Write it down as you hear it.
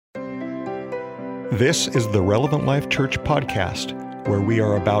This is the Relevant Life Church podcast, where we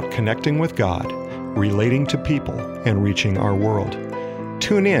are about connecting with God, relating to people, and reaching our world.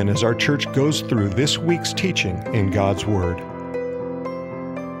 Tune in as our church goes through this week's teaching in God's Word.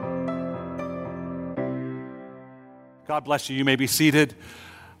 God bless you. You may be seated.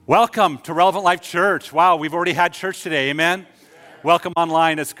 Welcome to Relevant Life Church. Wow, we've already had church today. Amen? Welcome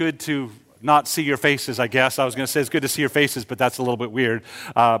online. It's good to not see your faces, I guess. I was going to say it's good to see your faces, but that's a little bit weird.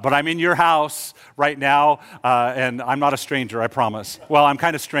 But I'm in your house right now, and I'm not a stranger, I promise. Well, I'm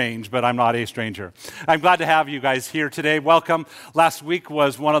kind of strange, but I'm not a stranger. I'm glad to have you guys here today. Welcome. Last week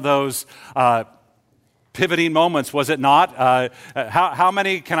was one of those pivoting moments, was it not? How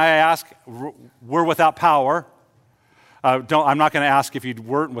many, can I ask, were without power? I'm not going to ask if you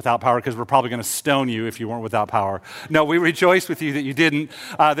weren't without power, because we're probably going to stone you if you weren't without power. No, we rejoice with you that you didn't.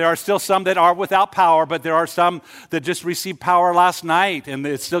 There are still some that are without power, but there are some that just received power last night, and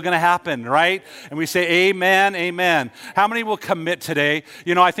it's still going to happen, right? And we say, amen, amen. How many will commit today?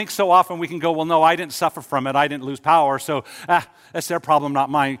 You know, I think so often we can go, well, no, I didn't suffer from it. I didn't lose power, so that's their problem,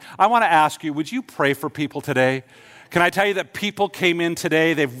 not mine. I want to ask you, would you pray for people today? Can I tell you that people came in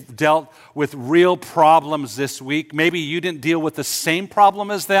today, they've dealt with real problems this week. Maybe you didn't deal with the same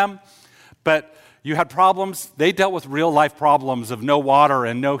problem as them, but you had problems. They dealt with real life problems of no water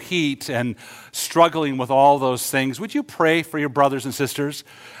and no heat and struggling with all those things. Would you pray for your brothers and sisters?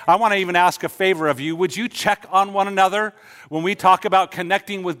 I want to even ask a favor of you. Would you check on one another when we talk about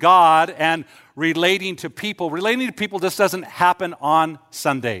connecting with God and relating to people? Relating to people just doesn't happen on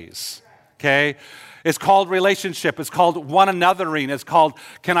Sundays, okay? It's called relationship. It's called one anothering. It's called,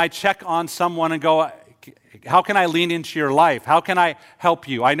 can I check on someone and go, how can I lean into your life? How can I help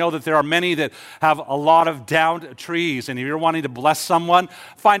you? I know that there are many that have a lot of downed trees, and if you're wanting to bless someone,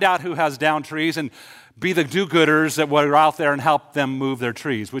 find out who has downed trees and be the do-gooders that were out there and help them move their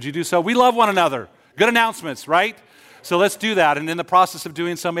trees. Would you do so? We love one another. Good announcements, right? So let's do that, and in the process of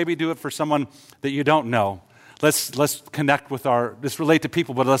doing so, maybe do it for someone that you don't know. Let's connect with let's relate to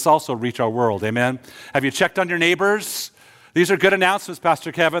people, but let's also reach our world, amen? Have you checked on your neighbors? These are good announcements,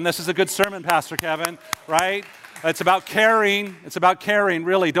 Pastor Kevin. This is a good sermon, Pastor Kevin, right? It's about caring. It's about caring,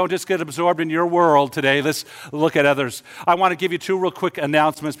 really. Don't just get absorbed in your world today. Let's look at others. I want to give you two real quick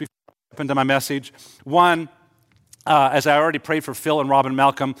announcements before I jump into my message. One, as I already prayed for Phil and Robin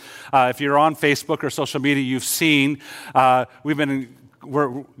Malcolm, if you're on Facebook or social media, you've seen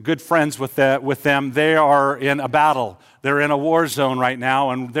we're good friends with them. They are in a battle. They're in a war zone right now,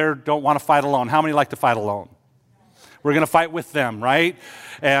 and they don't want to fight alone. How many like to fight alone? We're going to fight with them, right?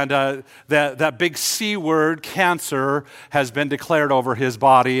 And that big C word, cancer, has been declared over his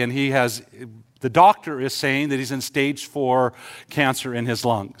body, and the doctor is saying that he's in stage 4 cancer in his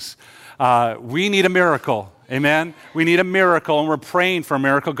lungs. We need a miracle. Amen? We need a miracle, and we're praying for a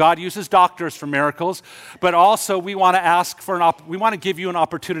miracle. God uses doctors for miracles, but also we want to we want to give you an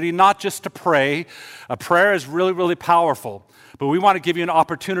opportunity not just to pray. A prayer is really, really powerful, but we want to give you an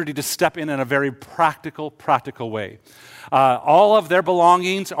opportunity to step in a very practical way. All of their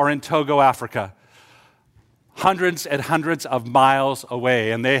belongings are in Togo, Africa. Hundreds and hundreds of miles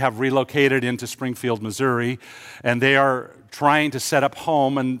away, and they have relocated into Springfield, Missouri, and they are trying to set up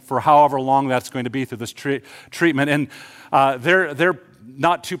home, and for however long that's going to be through this treatment. And they're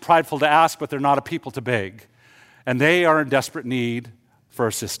not too prideful to ask, but they're not a people to beg. And they are in desperate need for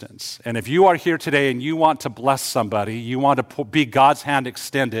assistance. And if you are here today and you want to bless somebody, you want to be God's hand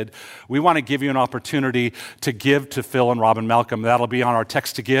extended, we want to give you an opportunity to give to Phil and Robin Malcolm. That'll be on our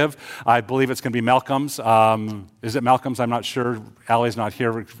text to give. I believe it's going to be Malcolm's. Is it Malcolm's? I'm not sure. Allie's not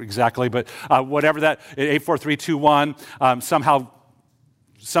here exactly, but whatever that, 84321,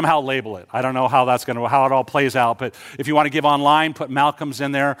 somehow label it. I don't know how how it all plays out, but if you want to give online, put Malcolm's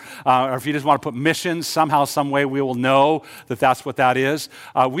in there, or if you just want to put missions, somehow, some way, we will know that that's what that is.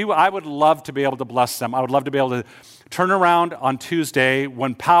 I would love to be able to bless them. I would love to be able to turn around on Tuesday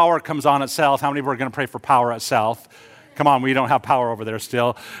when power comes on at South. How many of you are going to pray for power at South? Come on, we don't have power over there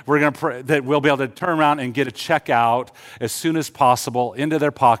still. We're going to pray that we'll be able to turn around and get a check out as soon as possible into their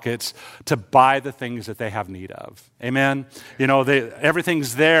pockets to buy the things that they have need of. Amen? You know,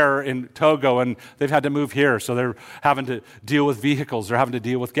 everything's there in Togo, and they've had to move here, so they're having to deal with vehicles. They're having to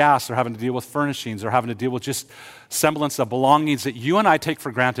deal with gas. They're having to deal with furnishings. They're having to deal with just semblance of belongings that you and I take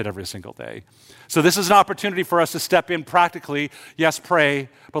for granted every single day. So this is an opportunity for us to step in practically. Yes, pray,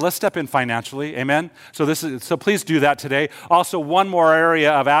 but let's step in financially. Amen? So please do that today. Also, one more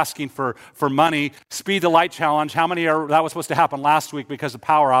area of asking for money, Speed the Light Challenge. How many that was supposed to happen last week because of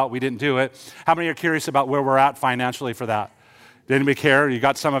power out, we didn't do it. How many are curious about where we're at financially for that? Did anybody care? You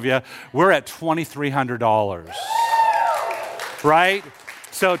got some of you. We're at $2,300. Right?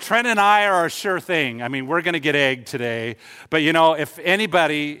 So Trent and I are a sure thing. I mean, we're going to get egged today. But, if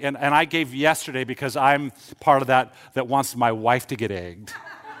anybody, and I gave yesterday because I'm part of that wants my wife to get egged.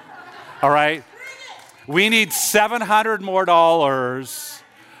 All right? We need $700 more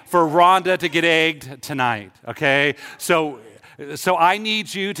for Rhonda to get egged tonight, okay? So I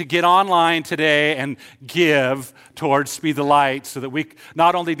need you to get online today and give towards Speed the Light so that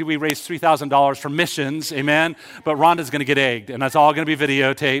not only do we raise $3,000 for missions, amen, but Rhonda's going to get egged, and that's all going to be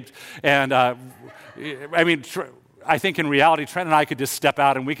videotaped. And I think in reality, Trent and I could just step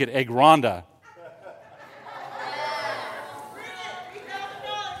out and we could egg Rhonda.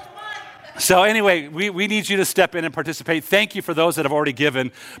 So anyway, we need you to step in and participate. Thank you for those that have already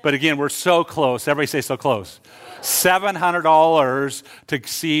given. But again, we're so close. Everybody say so close. $700 to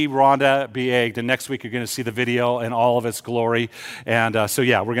see Rhonda be egged. And next week, you're going to see the video in all of its glory. And we're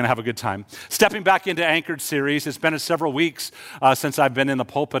going to have a good time. Stepping back into Anchored series, it's been several weeks since I've been in the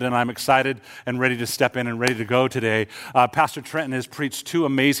pulpit, and I'm excited and ready to step in and ready to go today. Pastor Trenton has preached two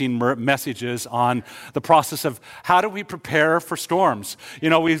amazing messages on the process of how do we prepare for storms.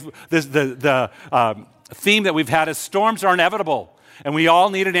 The theme that we've had is storms are inevitable. And we all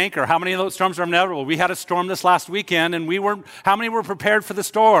need an anchor. How many of those storms are inevitable? We had a storm this last weekend, and how many were prepared for the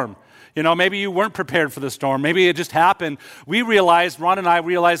storm? Maybe you weren't prepared for the storm. Maybe it just happened. Ron and I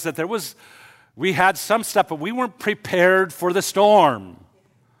realized that we had some stuff, but we weren't prepared for the storm.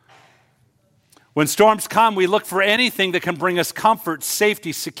 When storms come, we look for anything that can bring us comfort,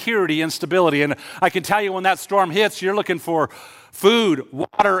 safety, security, and stability. And I can tell you when that storm hits, you're looking for food,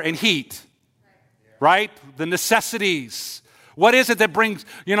 water, and heat, right? The necessities. What is it that brings,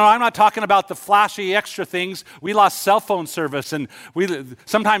 I'm not talking about the flashy extra things. We lost cell phone service, and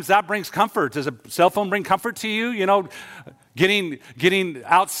sometimes that brings comfort. Does a cell phone bring comfort to you? Getting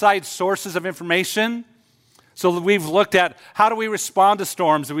outside sources of information. So we've looked at how do we respond to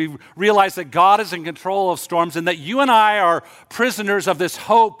storms, and we realize that God is in control of storms, and that you and I are prisoners of this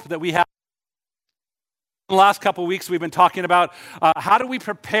hope that we have. In the last couple of weeks, we've been talking about how do we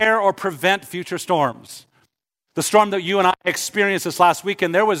prepare or prevent future storms. The storm that you and I experienced this last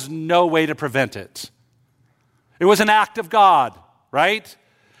weekend, there was no way to prevent it. It was an act of God, right?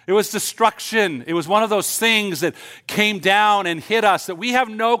 It was destruction. It was one of those things that came down and hit us that we have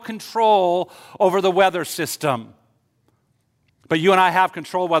no control over the weather system. But you and I have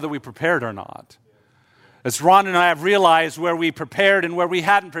control whether we prepared or not. As Ron and I have realized where we prepared and where we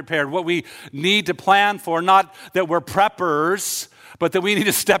hadn't prepared, what we need to plan for, not that we're preppers, but that we need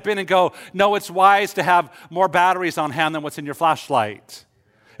to step in and go, no, it's wise to have more batteries on hand than what's in your flashlight.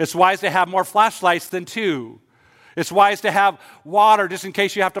 It's wise to have more flashlights than two. It's wise to have water just in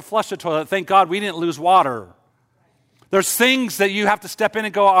case you have to flush the toilet. Thank God we didn't lose water. There's things that you have to step in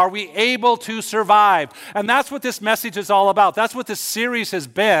and go, are we able to survive? And that's what this message is all about. That's what this series has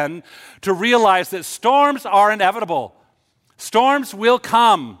been, to realize that storms are inevitable. Storms will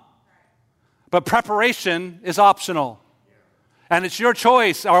come, but preparation is optional. And it's your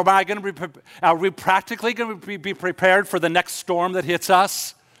choice. Are we practically going to be prepared for the next storm that hits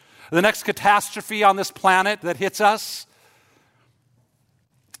us? The next catastrophe on this planet that hits us?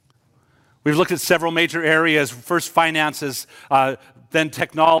 We've looked at several major areas. First, finances, then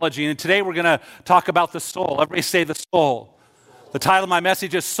technology. And today we're going to talk about the soul. Everybody say the soul. The title of my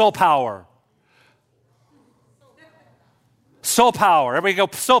message is Soul Power. Soul Power. Everybody go,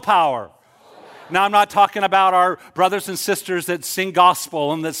 Soul Power. Now, I'm not talking about our brothers and sisters that sing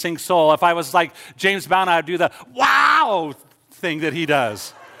gospel and that sing soul. If I was like James Brown, I'd do the wow thing that he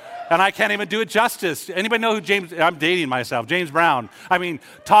does. And I can't even do it justice. Anybody know who I'm dating myself, James Brown. I mean,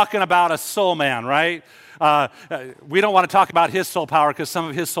 talking about a soul man, right? We don't want to talk about his soul power because some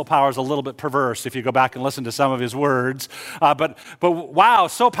of his soul power is a little bit perverse if you go back and listen to some of his words. But wow,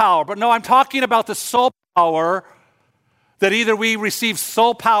 soul power. But no, I'm talking about the soul power that either we receive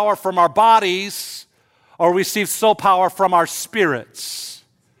soul power from our bodies or receive soul power from our spirits.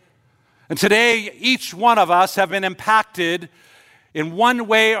 And today, each one of us have been impacted in one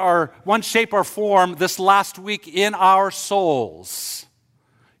way or one shape or form this last week in our souls.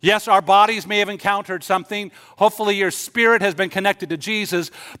 Yes, our bodies may have encountered something. Hopefully your spirit has been connected to Jesus,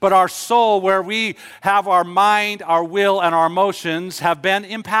 but our soul, where we have our mind, our will, and our emotions, have been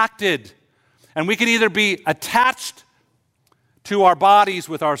impacted. And we can either be attached to our bodies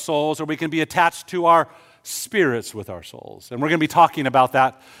with our souls, or we can be attached to our spirits with our souls. And we're going to be talking about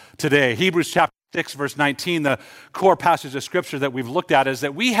that today. Hebrews chapter 6, verse 19, the core passage of Scripture that we've looked at is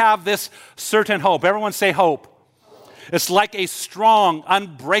that we have this certain hope. Everyone say hope. It's like a strong,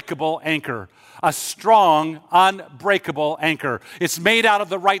 unbreakable anchor. a strong, unbreakable anchor. It's made out of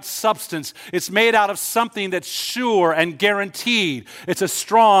the right substance. It's made out of something that's sure and guaranteed. It's a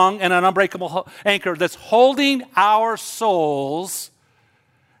strong and an unbreakable anchor that's holding our souls.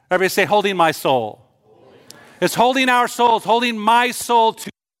 Everybody say, holding my soul. It's holding our souls, holding my soul to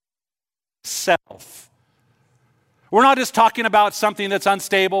itself. We're not just talking about something that's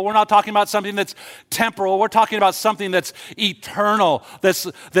unstable. We're not talking about something that's temporal. We're talking about something that's eternal,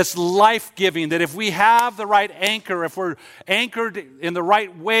 that's life-giving, that if we have the right anchor, if we're anchored in the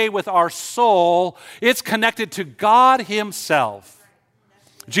right way with our soul, it's connected to God himself.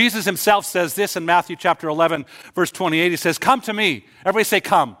 Jesus himself says this in Matthew chapter 11, verse 28. He says, come to me. Everybody say,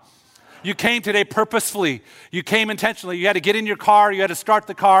 come. You came today purposefully. You came intentionally. You had to get in your car. You had to start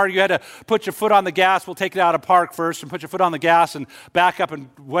the car. You had to put your foot on the gas. We'll take it out of park first and put your foot on the gas and back up and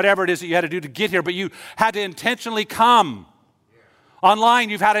whatever it is that you had to do to get here. But you had to intentionally come. Online,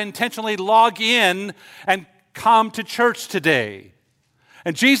 you've had to intentionally log in and come to church today.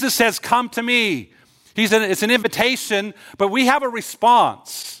 And Jesus says, come to me. It's an invitation, but we have a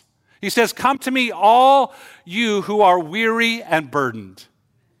response. He says, come to me, all you who are weary and burdened.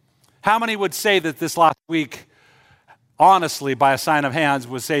 How many would say that this last week, honestly, by a sign of hands,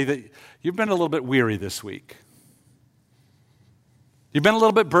 would say that you've been a little bit weary this week? You've been a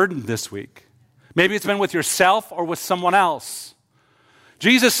little bit burdened this week. Maybe it's been with yourself or with someone else.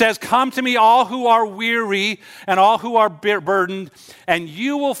 Jesus says, come to me, all who are weary and all who are burdened, and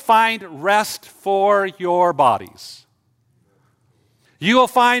you will find rest for your bodies. You will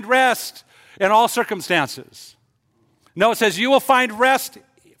find rest in all circumstances. No, it says you will find rest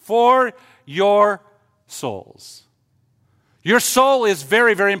for your souls. Your soul is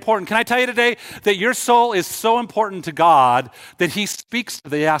very, very important. Can I tell you today that your soul is so important to God that he speaks to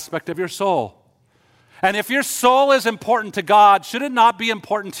the aspect of your soul? And if your soul is important to God, should it not be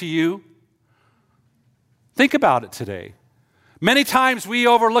important to you? Think about it today. Many times we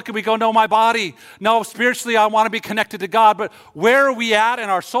overlook it, we go, no, my body. No, spiritually I want to be connected to God, but where are we at in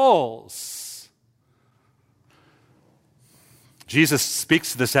our souls? Jesus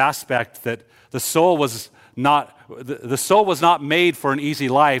speaks to this aspect that the soul was not made for an easy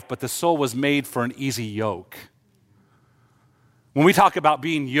life, but the soul was made for an easy yoke. When we talk about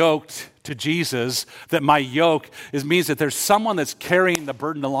being yoked to Jesus, that my yoke means that there's someone that's carrying the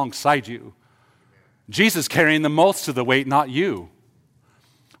burden alongside you. Jesus carrying the most of the weight, not you.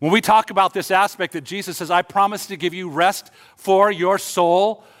 When we talk about this aspect that Jesus says, I promise to give you rest for your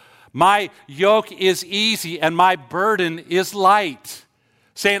soul, my yoke is easy and my burden is light.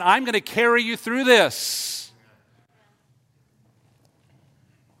 Saying, I'm going to carry you through this.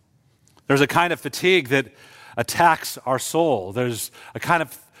 There's a kind of fatigue that attacks our soul. There's a kind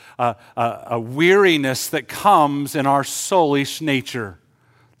of a weariness that comes in our soulish nature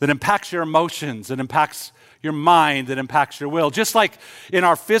that impacts your emotions, that impacts your mind, that impacts your will. Just like in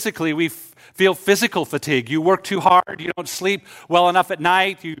our physically, we feel physical fatigue. You work too hard, you don't sleep well enough at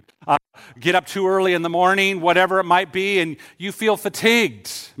night, you get up too early in the morning, whatever it might be, and you feel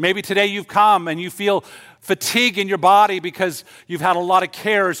fatigued. Maybe today you've come and you feel fatigue in your body because you've had a lot of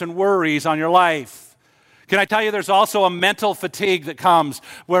cares and worries on your life. Can I tell you there's also a mental fatigue that comes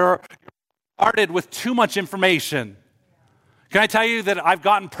where you're bombarded with too much information. Can I tell you that I've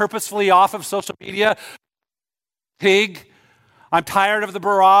gotten purposefully off of social media? I'm tired of the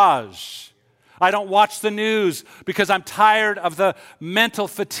barrage. I don't watch the news because I'm tired of the mental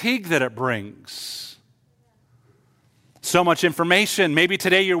fatigue that it brings. So much information. Maybe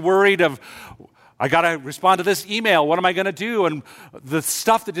today you're worried of, I got to respond to this email. What am I going to do? And the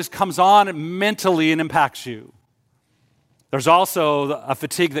stuff that just comes on mentally and impacts you. There's also a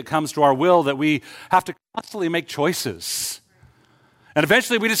fatigue that comes to our will that we have to constantly make choices. And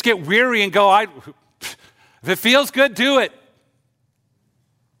eventually we just get weary and go, if it feels good, do it.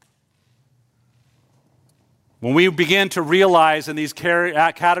 When we begin to realize in these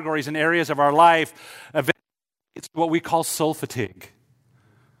categories and areas of our life, it's what we call soul fatigue.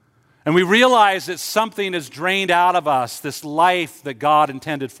 And we realize that something is drained out of us, this life that God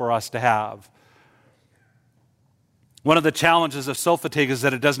intended for us to have. One of the challenges of soul fatigue is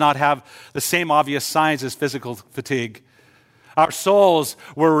that it does not have the same obvious signs as physical fatigue. Our souls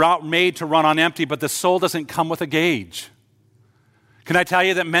were not made to run on empty, but the soul doesn't come with a gauge. Can I tell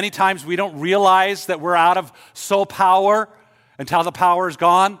you that many times we don't realize that we're out of soul power until the power is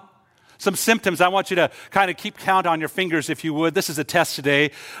gone? Some symptoms, I want you to kind of keep count on your fingers if you would. This is a test today.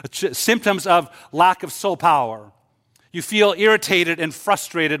 Symptoms of lack of soul power. You feel irritated and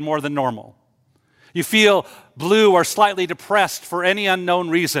frustrated more than normal. You feel blue or slightly depressed for any unknown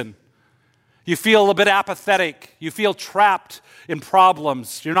reason. You feel a little bit apathetic. You feel trapped in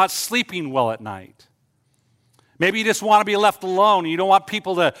problems. You're not sleeping well at night. Maybe you just want to be left alone. You don't want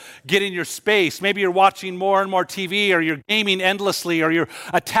people to get in your space. Maybe you're watching more and more TV, or you're gaming endlessly, or you're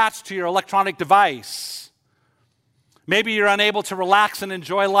attached to your electronic device. Maybe you're unable to relax and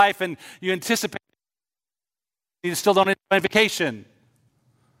enjoy life, and you anticipate you still don't enjoy vacation.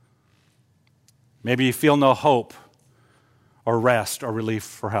 Maybe you feel no hope or rest or relief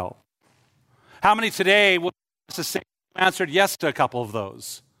for help. How many today will say answered yes to a couple of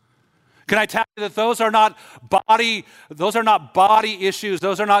those? Can I tell you that those are not body issues,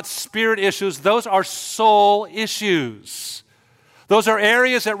 those are not spirit issues, those are soul issues. Those are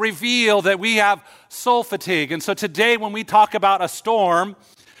areas that reveal that we have soul fatigue. And so today when we talk about a storm,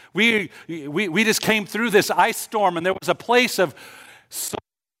 we just came through this ice storm, and there was a place of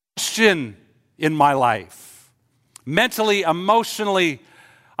question in my life. Mentally, emotionally,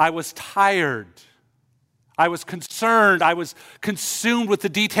 I was tired. I was concerned. I was consumed with the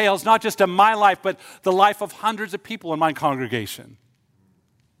details, not just of my life, but the life of hundreds of people in my congregation.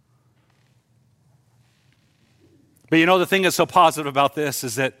 But you know, the thing that's so positive about this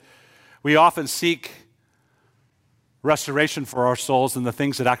is that we often seek restoration for our souls in the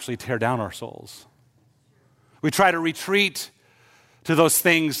things that actually tear down our souls. We try to retreat to those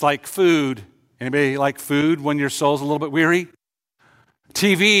things like food. Anybody like food when your soul's a little bit weary?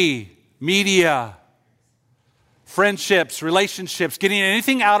 TV, media, friendships, relationships, getting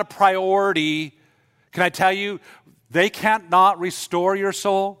anything out of priority. Can I tell you, they can't not restore your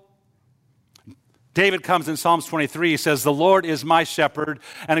soul? David comes in Psalms 23, he says, the Lord is my shepherd,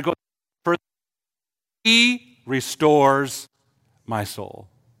 and it goes further, he restores my soul.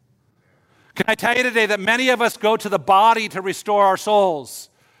 Can I tell you today that many of us go to the body to restore our souls,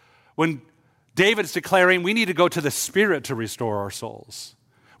 when David's declaring we need to go to the Spirit to restore our souls.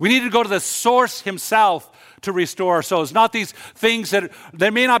 We need to go to the source himself to restore our souls. Not these things that they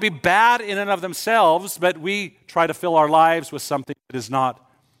may not be bad in and of themselves, but we try to fill our lives with something that is not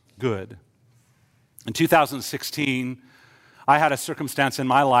good. In 2016, I had a circumstance in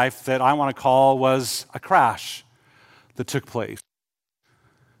my life that I want to call was a crash that took place.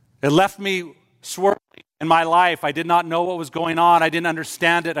 It left me swirling in my life. I did not know what was going on. I didn't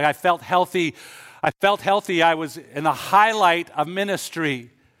understand it. I felt healthy. I was in the highlight of ministry.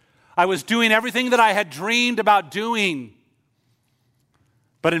 I was doing everything that I had dreamed about doing.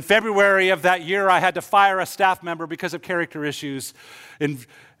 But in February of that year, I had to fire a staff member because of character issues.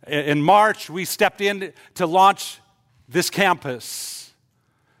 In March, we stepped in to launch this campus.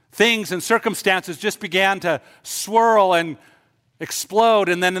 Things and circumstances just began to swirl and explode,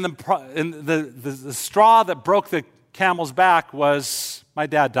 and then the straw that broke the camel's back was my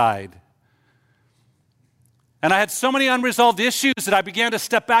dad died. And I had so many unresolved issues that I began to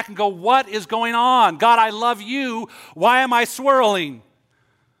step back and go, what is going on? God, I love you. Why am I swirling?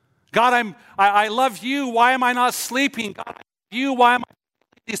 God, I love you. Why am I not sleeping? God, I love you. Why am I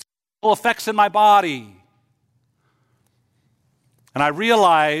feeling these effects in my body? And I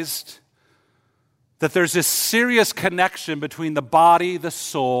realized that there's this serious connection between the body, the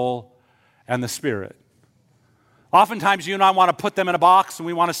soul, and the spirit. Oftentimes you and I want to put them in a box, and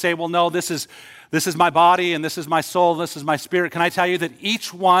we want to say, well, no, this is my body, and this is my soul, and this is my spirit. Can I tell you that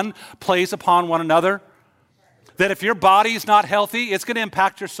each one plays upon one another? That if your body is not healthy, it's going to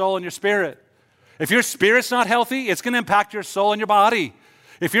impact your soul and your spirit. If your spirit's not healthy, it's going to impact your soul and your body.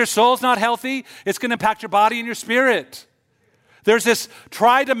 If your soul's not healthy, it's going to impact your body and your spirit. There's this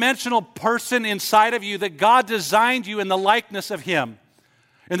tri-dimensional person inside of you that God designed you in the likeness of Him.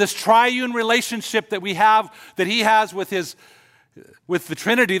 In this triune relationship that we have, that He has with the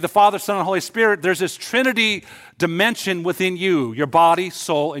Trinity, the Father, Son, and Holy Spirit, there's this Trinity dimension within you, your body,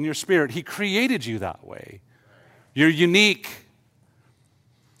 soul, and your spirit. He created you that way. You're unique.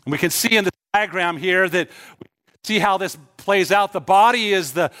 And we can see in the diagram here that we see how this plays out. The body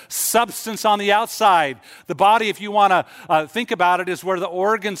is the substance on the outside. The body, if you want to think about it, is where the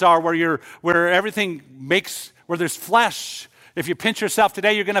organs are, where everything makes, where there's flesh. If you pinch yourself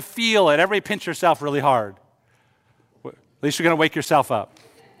today, you're going to feel it. Everybody pinch yourself really hard. At least you're going to wake yourself up.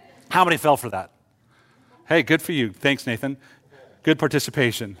 How many fell for that? Hey, good for you. Thanks, Nathan. Good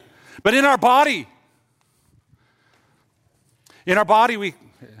participation. But in our body, we...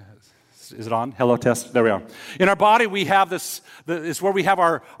 Is it on? Hello, test. There we are. In our body, we have this, is where we have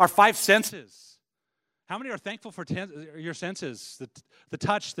our five senses. How many are thankful for your senses? The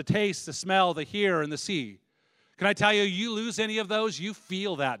touch, the taste, the smell, the hear, and the see. Can I tell you, you lose any of those, you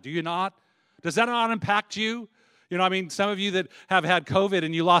feel that, do you not? Does that not impact you? Some of you that have had COVID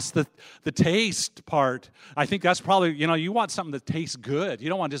and you lost the taste part, I think that's probably, you want something that tastes good. You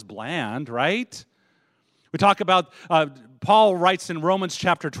don't want just bland, right? We talk about, Paul writes in Romans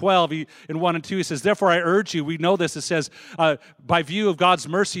chapter 12, in 1 and 2, he says, therefore I urge you, we know this, it says, by view of God's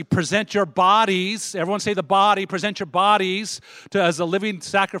mercy, present your bodies, everyone say the body, present your bodies as a living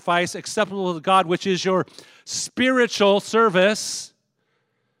sacrifice acceptable to God, which is your spiritual service.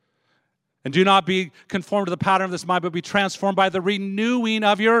 And do not be conformed to the pattern of this mind, but be transformed by the renewing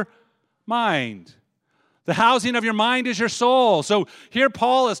of your mind. The housing of your mind is your soul. So here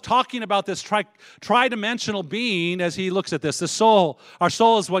Paul is talking about this tridimensional being as he looks at this, the soul. Our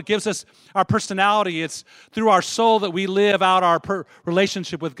soul is what gives us our personality. It's through our soul that we live out our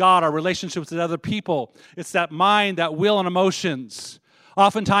relationship with God, our relationships with other people. It's that mind, that will, and emotions.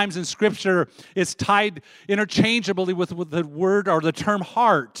 Oftentimes in Scripture, it's tied interchangeably with the word or the term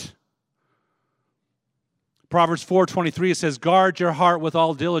heart. Proverbs 4:23, it says, guard your heart with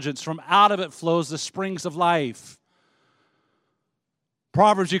all diligence. From out of it flows the springs of life.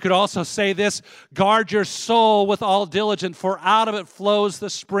 Proverbs, you could also say this, guard your soul with all diligence, for out of it flows the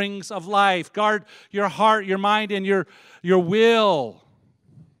springs of life. Guard your heart, your mind, and your will.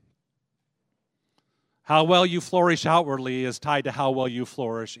 How well you flourish outwardly is tied to how well you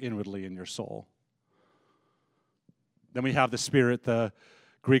flourish inwardly in your soul. Then we have the spirit, the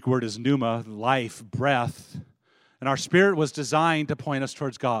Greek word is pneuma, life, breath. And our spirit was designed to point us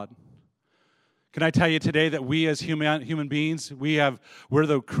towards God. Can I tell you today that we as human beings, we're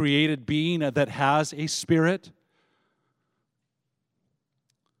the created being that has a spirit?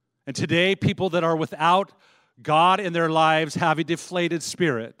 And today, people that are without God in their lives have a deflated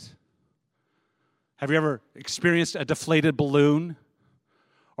spirit. Have you ever experienced a deflated balloon?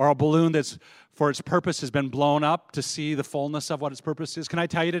 Or a balloon that's for its purpose has been blown up to see the fullness of what its purpose is? Can I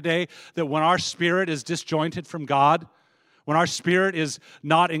tell you today that when our spirit is disjointed from God, when our spirit is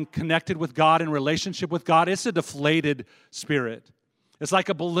not connected with God, in relationship with God, it's a deflated spirit. It's like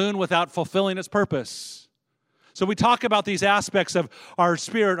a balloon without fulfilling its purpose. So we talk about these aspects of our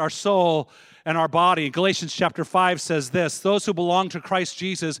spirit, our soul, and our body. Galatians chapter 5 says this, those who belong to Christ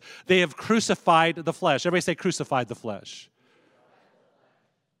Jesus, they have crucified the flesh. Everybody say crucified the flesh.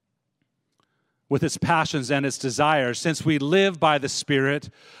 With its passions and its desires. Since we live by the Spirit,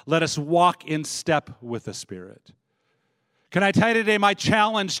 let us walk in step with the Spirit. Can I tell you today, my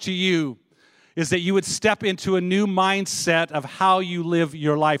challenge to you is that you would step into a new mindset of how you live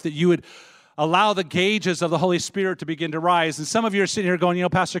your life, that you would allow the gauges of the Holy Spirit to begin to rise. And some of you are sitting here going,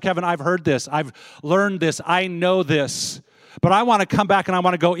 Pastor Kevin, I've heard this, I've learned this, I know this. But I want to come back and I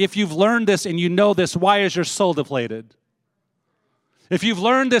want to go, if you've learned this and you know this, why is your soul deflated? If you've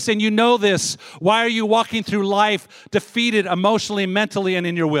learned this and you know this, why are you walking through life defeated emotionally, mentally, and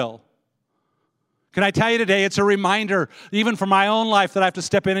in your will? Can I tell you today, it's a reminder, even for my own life, that I have to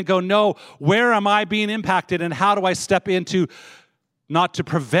step in and go, no, where am I being impacted and how do I step into, not to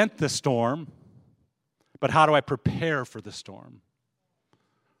prevent the storm, but how do I prepare for the storm?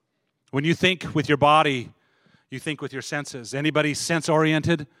 When you think with your body, you think with your senses. Anybody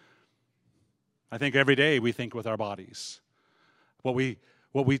sense-oriented? I think every day we think with our bodies. What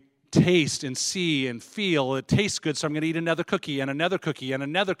we taste and see and feel, it tastes good, so I'm going to eat another cookie and another cookie and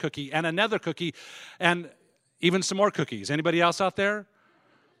another cookie and another cookie and even some more cookies. Anybody else out there?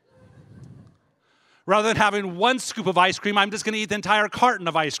 Rather than having one scoop of ice cream, I'm just going to eat the entire carton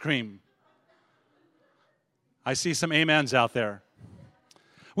of ice cream. I see some amens out there.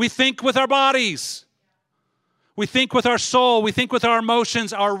 We think with our bodies. We think with our soul, we think with our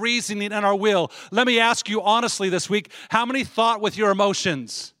emotions, our reasoning, and our will. Let me ask you honestly this week, how many thought with your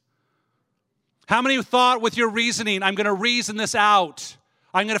emotions? How many thought with your reasoning? I'm going to reason this out.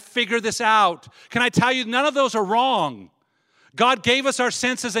 I'm going to figure this out. Can I tell you, none of those are wrong. God gave us our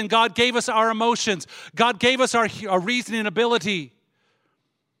senses and God gave us our emotions. God gave us our reasoning ability.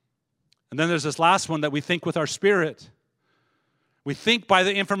 And then there's this last one that we think with our spirit. We think by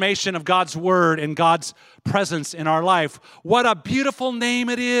the information of God's word and God's presence in our life. What a beautiful name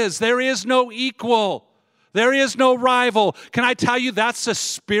it is. There is no equal. There is no rival. Can I tell you, that's the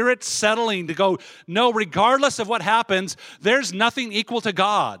spirit settling to go, no, regardless of what happens, there's nothing equal to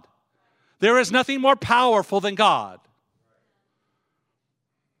God. There is nothing more powerful than God.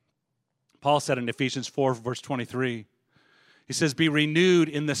 Paul said in Ephesians 4, verse 23, he says, be renewed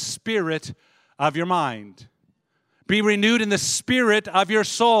in the spirit of your mind. Be renewed in the spirit of your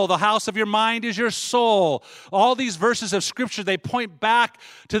soul. The house of your mind is your soul. All these verses of Scripture, they point back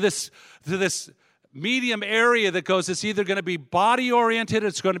to this medium area that goes, it's either going to be body-oriented or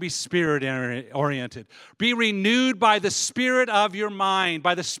it's going to be spirit-oriented. Be renewed by the spirit of your mind,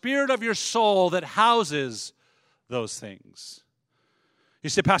 by the spirit of your soul that houses those things. You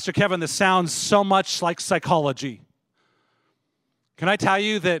say, Pastor Kevin, this sounds so much like psychology. Can I tell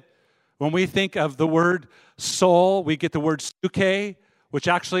you that when we think of the word soul, we get the word psyche, which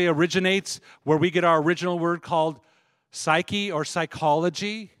actually originates where we get our original word called psyche or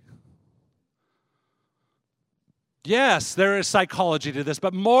psychology? Yes, there is psychology to this,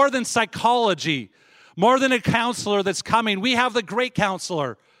 but more than psychology, more than a counselor that's coming, we have the great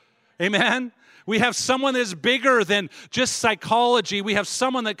counselor. Amen? We have someone that is bigger than just psychology. We have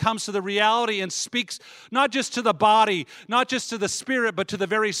someone that comes to the reality and speaks not just to the body, not just to the spirit, but to the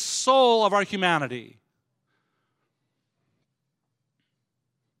very soul of our humanity.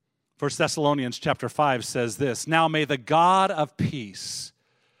 1 Thessalonians chapter 5 says this, "Now may the God of peace,"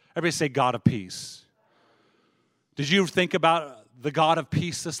 everybody say God of peace. Did you think about the God of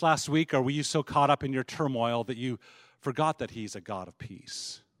peace this last week, or were you so caught up in your turmoil that you forgot that He's a God of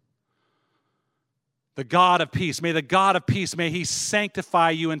peace? The God of peace. May the God of peace, may He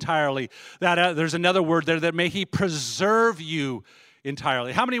sanctify you entirely. There's another word there, that may He preserve you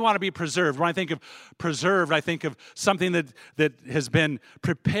entirely. How many want to be preserved? When I think of preserved, I think of something that has been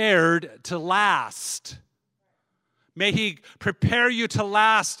prepared to last. May He prepare you to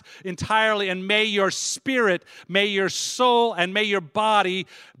last entirely, and may your spirit, may your soul, and may your body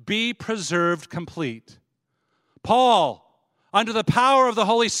be preserved complete. Paul, under the power of the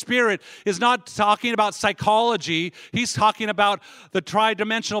Holy Spirit, is not talking about psychology. He's talking about the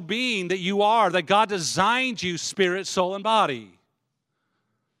tridimensional being that you are, that God designed you, spirit, soul, and body.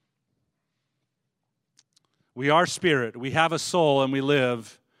 We are spirit, we have a soul, and we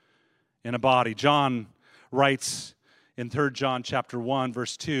live in a body. John writes in 3 John chapter 1,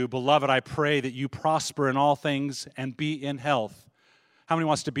 verse 2, "Beloved, I pray that you prosper in all things and be in health." How many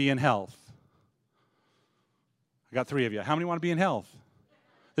wants to be in health? I got 3 of you. How many want to be in health?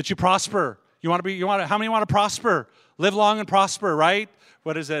 That you prosper. How many want to prosper? Live long and prosper, right?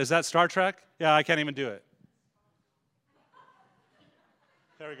 What is that? Is that Star Trek? Yeah, I can't even do it.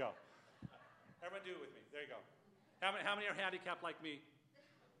 There we go. Everyone do it with me. There you go. How many are handicapped like me?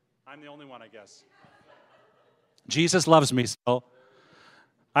 I'm the only one, I guess. Jesus loves me, so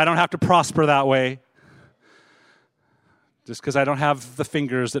I don't have to prosper that way. Just because I don't have the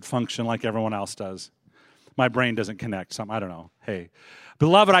fingers that function like everyone else does. My brain doesn't connect. I don't know. Hey,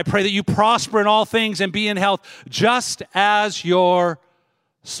 beloved, I pray that you prosper in all things and be in health, just as your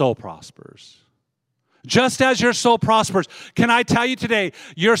soul prospers. Just as your soul prospers. Can I tell you today,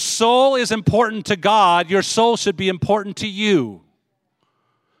 your soul is important to God. Your soul should be important to you.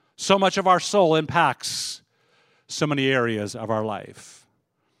 So much of our soul impacts so many areas of our life.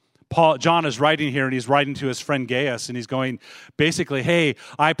 John is writing here, and he's writing to his friend Gaius, and he's going, basically, hey,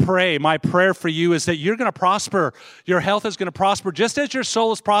 I pray, my prayer for you is that you're going to prosper. Your health is going to prosper just as your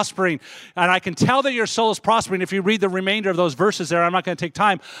soul is prospering. And I can tell that your soul is prospering. If you read the remainder of those verses there, I'm not going to take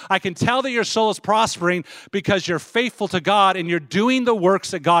time. I can tell that your soul is prospering because you're faithful to God and you're doing the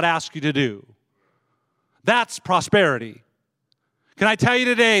works that God asks you to do. That's prosperity. Can I tell you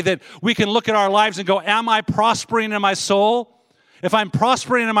today that we can look at our lives and go, am I prospering in my soul? If I'm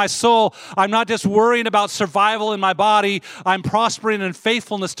prospering in my soul, I'm not just worrying about survival in my body. I'm prospering in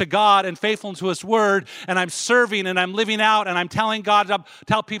faithfulness to God and faithfulness to His Word, and I'm serving and I'm living out and I'm telling God to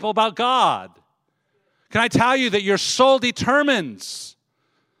tell people about God. Can I tell you that your soul determines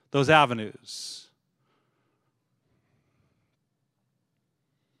those avenues?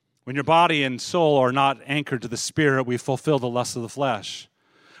 When your body and soul are not anchored to the Spirit, we fulfill the lusts of the flesh.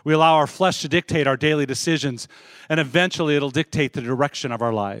 We allow our flesh to dictate our daily decisions, and eventually it'll dictate the direction of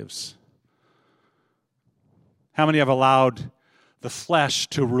our lives. How many have allowed the flesh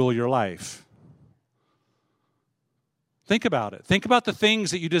to rule your life? Think about it. Think about the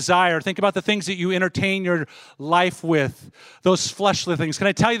things that you desire. Think about the things that you entertain your life with, those fleshly things. Can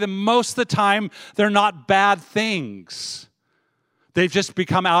I tell you that most of the time, they're not bad things. They've just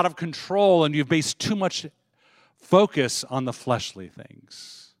become out of control, and you've based too much focus on the fleshly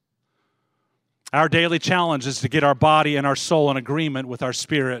things. Our daily challenge is to get our body and our soul in agreement with our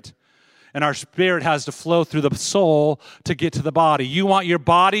spirit. And our spirit has to flow through the soul to get to the body. You want your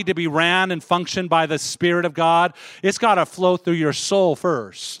body to be ran and functioned by the Spirit of God? It's got to flow through your soul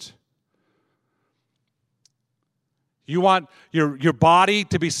first. You want your body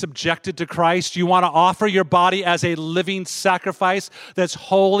to be subjected to Christ. You want to offer your body as a living sacrifice that's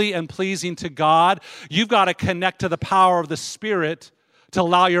holy and pleasing to God. You've got to connect to the power of the Spirit to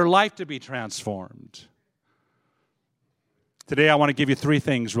allow your life to be transformed. Today, I want to give you 3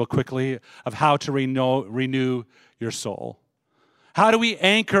 things real quickly of how to renew your soul. How do we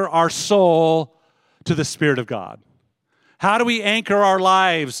anchor our soul to the Spirit of God? How do we anchor our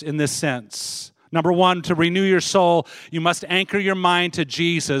lives in this sense? Number one, to renew your soul, you must anchor your mind to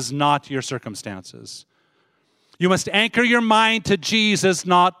Jesus, not your circumstances. You must anchor your mind to Jesus,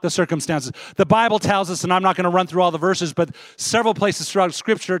 not the circumstances. The Bible tells us, and I'm not going to run through all the verses, but several places throughout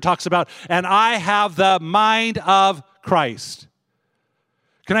Scripture it talks about, and I have the mind of Christ.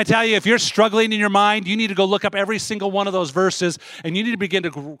 Can I tell you, if you're struggling in your mind, you need to go look up every single one of those verses, and you need to begin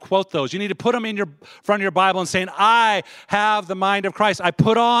to quote those. You need to put them in your front of your Bible and saying, I have the mind of Christ. I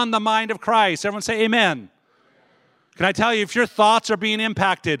put on the mind of Christ. Everyone say amen. Can I tell you, if your thoughts are being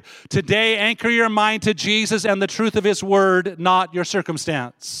impacted, today anchor your mind to Jesus and the truth of His Word, not your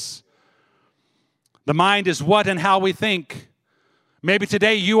circumstance. The mind is what and how we think. Maybe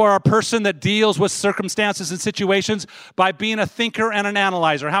today you are a person that deals with circumstances and situations by being a thinker and an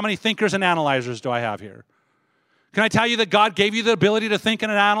analyzer. How many thinkers and analyzers do I have here? Can I tell you that God gave you the ability to think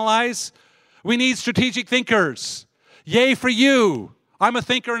and analyze? We need strategic thinkers. Yay for you. I'm a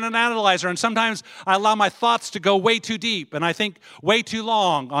thinker and an analyzer, and sometimes I allow my thoughts to go way too deep, and I think way too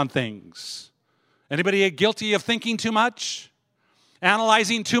long on things. Anybody guilty of thinking too much?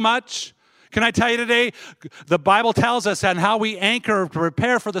 Analyzing too much? Can I tell you today, the Bible tells us and how we anchor to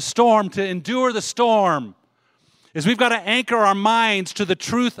prepare for the storm, to endure the storm, is we've got to anchor our minds to the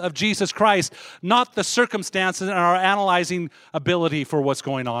truth of Jesus Christ, not the circumstances and our analyzing ability for what's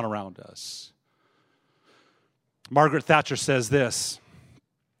going on around us. Margaret Thatcher says this,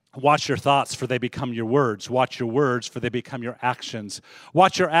 watch your thoughts, for they become your words. Watch your words, for they become your actions.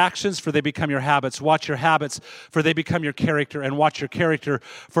 Watch your actions, for they become your habits. Watch your habits, for they become your character. And watch your character,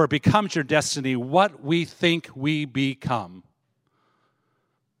 for it becomes your destiny. What we think we become.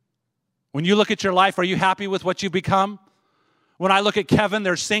 When you look at your life, are you happy with what you've become? When I look at Kevin,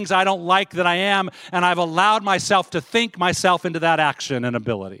 there's things I don't like that I am, and I've allowed myself to think myself into that action and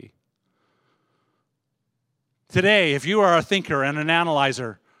ability. Today, if you are a thinker and an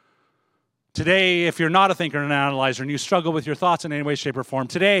analyzer, today, if you're not a thinker and an analyzer and you struggle with your thoughts in any way, shape, or form,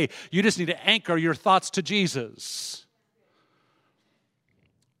 today, you just need to anchor your thoughts to Jesus.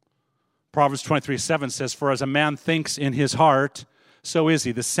 Proverbs 23:7 says, for as a man thinks in his heart, so is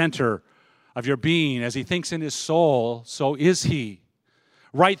he. The center of your being, as he thinks in his soul, so is he.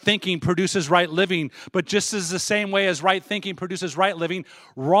 Right thinking produces right living, but just as the same way as right thinking produces right living,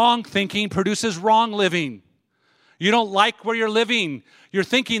 wrong thinking produces wrong living. You don't like where you're living. You're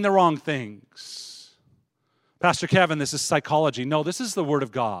thinking the wrong things. Pastor Kevin, this is psychology. No, this is the Word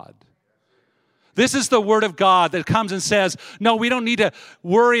of God. This is the Word of God that comes and says, no, we don't need to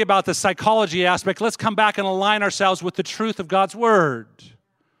worry about the psychology aspect. Let's come back and align ourselves with the truth of God's Word.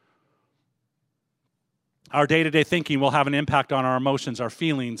 Our day-to-day thinking will have an impact on our emotions, our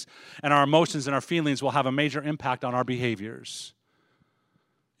feelings, and our emotions and our feelings will have a major impact on our behaviors.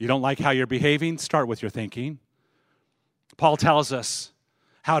 You don't like how you're behaving? Start with your thinking. Paul tells us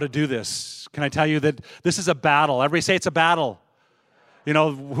how to do this. Can I tell you that this is a battle? Everybody say it's a battle. You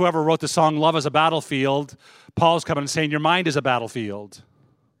know, whoever wrote the song, Love is a Battlefield, Paul's coming and saying your mind is a battlefield.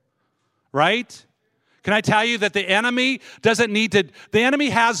 Right? Can I tell you that the enemy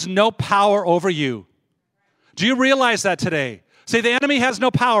has no power over you. Do you realize that today? Say, the enemy has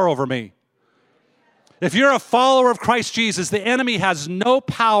no power over me. If you're a follower of Christ Jesus, the enemy has no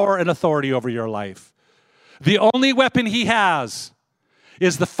power and authority over your life. The only weapon he has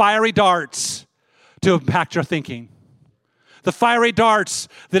is the fiery darts to impact your thinking. The fiery darts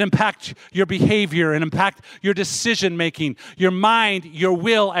that impact your behavior and impact your decision-making, your mind, your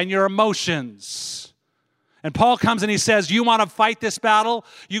will, and your emotions. And Paul comes and he says, you want to fight this battle?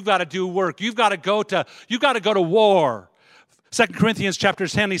 You've got to do work. You've got to go to war. 2 Corinthians chapter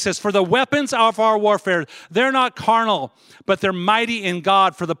 10, he says, for the weapons of our warfare, they're not carnal, but they're mighty in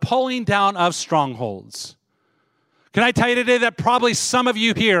God for the pulling down of strongholds. Can I tell you today that probably some of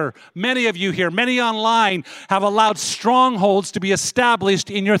you here, many of you here, many online, have allowed strongholds to be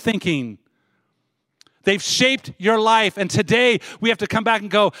established in your thinking. They've shaped your life, and today we have to come back and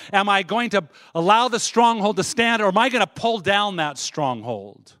go, am I going to allow the stronghold to stand, or am I going to pull down that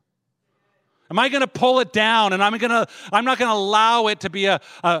stronghold? Am I going to pull it down, and I'm not going to allow it to be a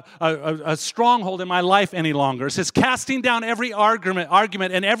stronghold in my life any longer? It says, casting down every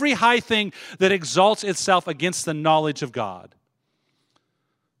argument and every high thing that exalts itself against the knowledge of God.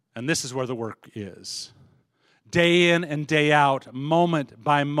 And this is where the work is. Day in and day out, moment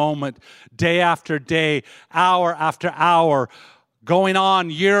by moment, day after day, hour after hour, going on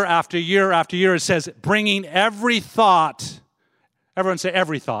year after year after year. It says, bringing every thought, everyone say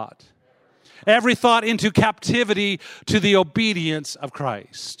every thought into captivity to the obedience of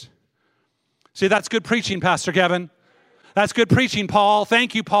Christ. See, that's good preaching, Pastor Kevin. That's good preaching, Paul.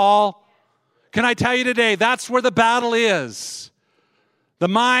 Thank you, Paul. Can I tell you today, that's where the battle is. The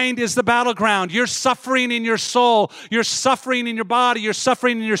mind is the battleground. You're suffering in your soul. You're suffering in your body. You're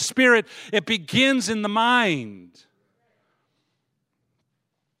suffering in your spirit. It begins in the mind.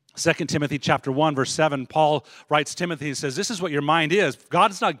 2 Timothy chapter 1, verse 7, Paul writes Timothy and says, this is what your mind is.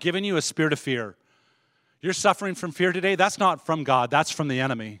 God has not given you a spirit of fear. You're suffering from fear today. That's not from God. That's from the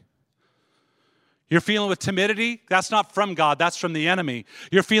enemy. You're feeling with timidity? That's not from God. That's from the enemy.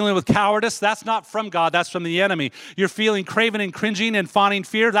 You're feeling with cowardice? That's not from God. That's from the enemy. You're feeling craven and cringing and fawning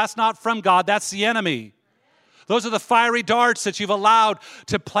fear? That's not from God. That's the enemy. Those are the fiery darts that you've allowed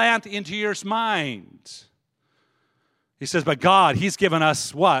to plant into your mind. He says, but God, He's given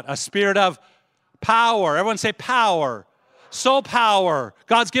us what? A spirit of power. Everyone say power. Soul power.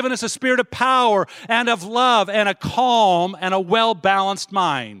 God's given us a spirit of power and of love and a calm and a well-balanced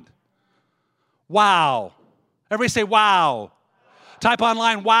mind. Wow. Everybody say wow. Type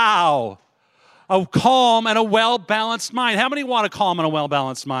online, wow. A calm and a well-balanced mind. How many want a calm and a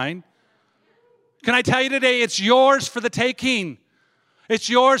well-balanced mind? Can I tell you today, it's yours for the taking. It's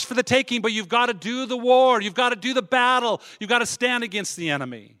yours for the taking, but you've got to do the war. You've got to do the battle. You've got to stand against the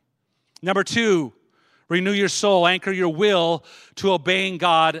enemy. Number 2, renew your soul. Anchor your will to obeying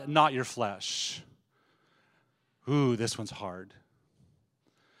God, not your flesh. Ooh, this one's hard.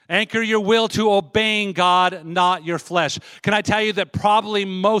 Anchor your will to obeying God, not your flesh. Can I tell you that probably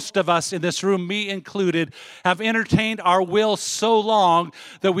most of us in this room, me included, have entertained our will so long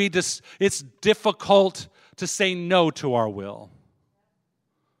that it's difficult to say no to our will.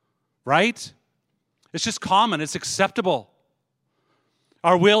 Right? It's just common. It's acceptable.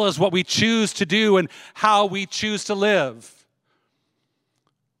 Our will is what we choose to do and how we choose to live.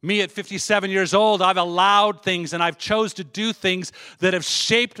 Me at 57 years old, I've allowed things and I've chose to do things that have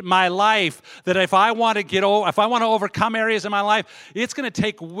shaped my life, that if I want to overcome areas in my life, it's going to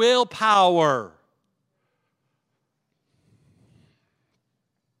take willpower.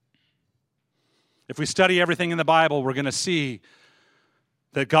 If we study everything in the Bible, we're going to see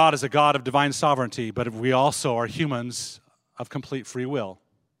that God is a God of divine sovereignty, but we also are humans of complete free will.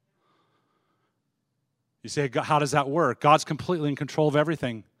 You say, how does that work? God's completely in control of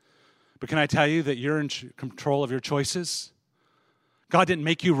everything. But can I tell you that you're in control of your choices? God didn't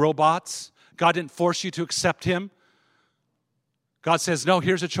make you robots. God didn't force you to accept Him. God says, no,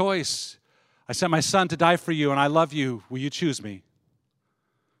 here's a choice. I sent my Son to die for you, and I love you. Will you choose me?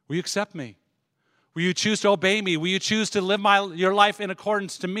 Will you accept me? Will you choose to obey me? Will you choose to live your life in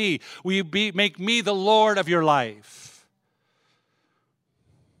accordance to me? Will you make me the Lord of your life?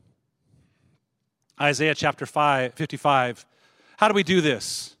 Isaiah chapter 55. How do we do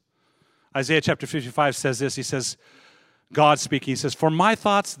this? Isaiah chapter 55 says this. He says, God speaking, He says, for my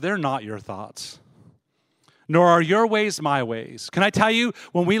thoughts, they're not your thoughts, nor are your ways my ways. Can I tell you,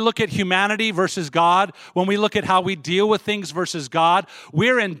 when we look at humanity versus God, when we look at how we deal with things versus God,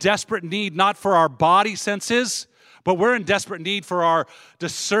 we're in desperate need not for our body senses, but we're in desperate need for our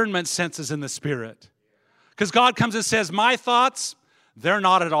discernment senses in the Spirit. Because God comes and says, my thoughts, they're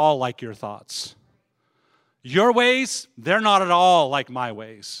not at all like your thoughts. Your ways, they're not at all like my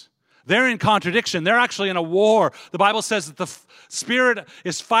ways. They're in contradiction. They're actually in a war. The Bible says that the Spirit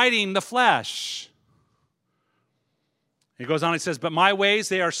is fighting the flesh. He goes on, he says, but my ways,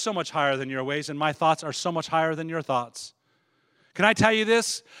 they are so much higher than your ways, and my thoughts are so much higher than your thoughts. Can I tell you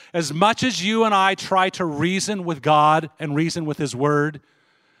this? As much as you and I try to reason with God and reason with His Word,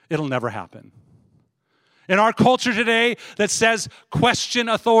 it'll never happen. In our culture today that says question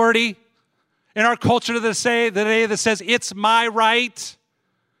authority, in our culture today that says it's my right,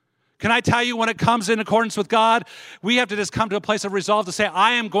 can I tell you, when it comes in accordance with God, we have to just come to a place of resolve to say,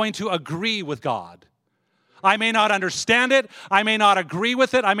 I am going to agree with God. I may not understand it. I may not agree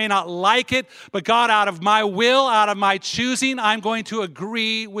with it. I may not like it. But God, out of my will, out of my choosing, I'm going to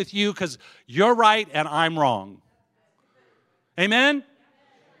agree with you because you're right and I'm wrong. Amen?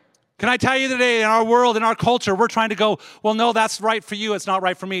 Can I tell you today, in our world, in our culture, we're trying to go, well, no, that's right for you. It's not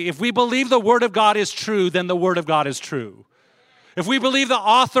right for me. If we believe the Word of God is true, then the Word of God is true. If we believe the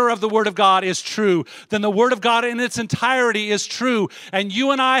author of the Word of God is true, then the Word of God in its entirety is true. And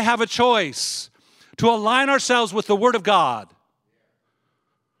you and I have a choice to align ourselves with the Word of God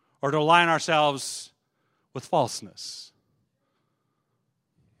or to align ourselves with falseness.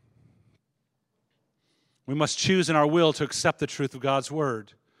 We must choose in our will to accept the truth of God's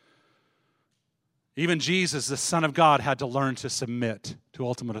Word. Even Jesus, the Son of God, had to learn to submit to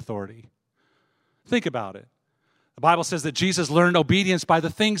ultimate authority. Think about it. The Bible says that Jesus learned obedience by the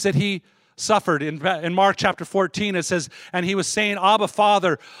things that He suffered. In Mark chapter 14, it says, and He was saying, Abba,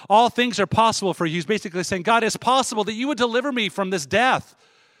 Father, all things are possible for you. He's basically saying, God, it's possible that you would deliver me from this death.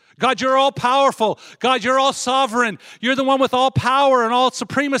 God, you're all powerful. God, you're all sovereign. You're the one with all power and all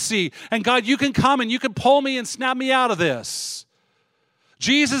supremacy. And God, you can come and you can pull me and snap me out of this.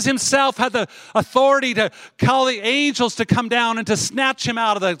 Jesus himself had the authority to call the angels to come down and to snatch him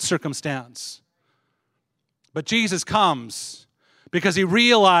out of that circumstance. But Jesus comes because he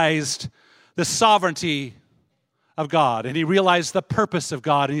realized the sovereignty of God, and he realized the purpose of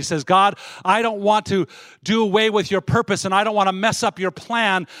God. And he says, God, I don't want to do away with your purpose, and I don't want to mess up your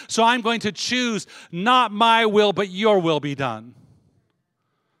plan, so I'm going to choose not my will, but your will be done.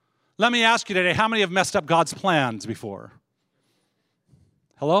 Let me ask you today, how many have messed up God's plans before?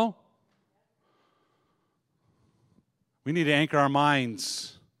 Hello? We need to anchor our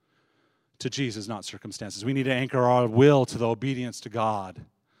minds to Jesus, not circumstances. We need to anchor our will to the obedience to God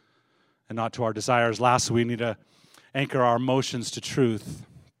and not to our desires. Lastly, we need to anchor our emotions to truth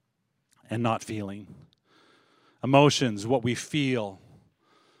and not feeling. Emotions, what we feel.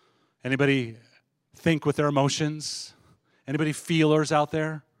 Anybody think with their emotions? Anybody feelers out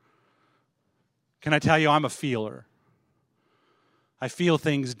there? Can I tell you, I'm a feeler. I feel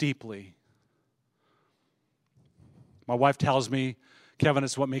things deeply. My wife tells me, Kevin,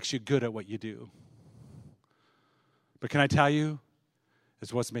 it's what makes you good at what you do. But can I tell you,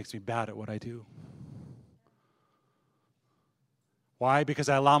 it's what makes me bad at what I do. Why? Because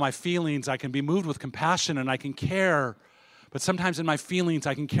I allow my feelings, I can be moved with compassion and I can care. But sometimes in my feelings,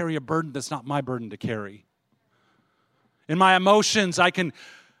 I can carry a burden that's not my burden to carry. In my emotions, I can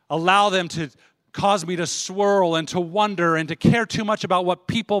allow them to cause me to swirl and to wonder and to care too much about what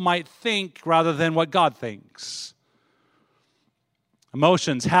people might think rather than what God thinks.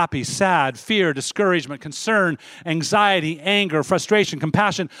 Emotions, happy, sad, fear, discouragement, concern, anxiety, anger, frustration,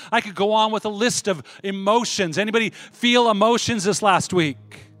 compassion. I could go on with a list of emotions. Anybody feel emotions this last week?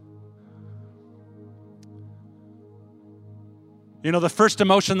 You know, the first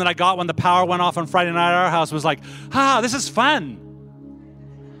emotion that I got when the power went off on Friday night at our house was like, this is fun.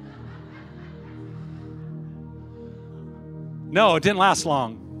 No, it didn't last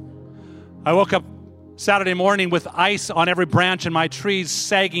long. I woke up Saturday morning with ice on every branch in my trees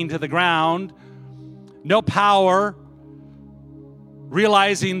sagging to the ground, no power,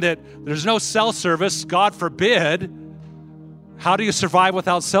 realizing that there's no cell service, God forbid. How do you survive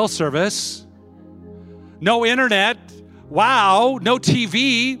without cell service? No internet, wow, no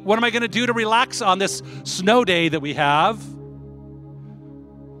TV. What am I going to do to relax on this snow day that we have?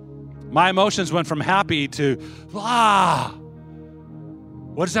 My emotions went from happy to,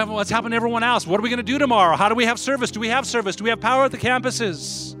 What's happened to everyone else? What are we going to do tomorrow? How do we have service? Do we have service? Do we have power at the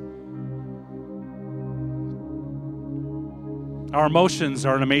campuses? Our emotions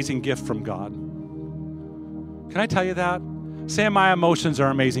are an amazing gift from God. Can I tell you that? Say, my emotions are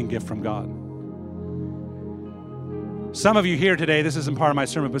an amazing gift from God. Some of you here today, this isn't part of my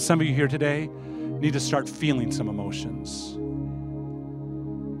sermon, but some of you here today need to start feeling some emotions.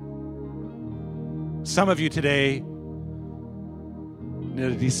 Some of you today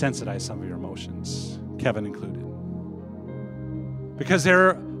need to desensitize some of your emotions, Kevin included. Because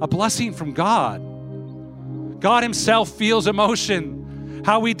they're a blessing from God. God himself feels emotion.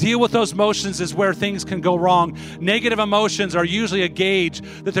 How we deal with those emotions is where things can go wrong. Negative emotions are usually a gauge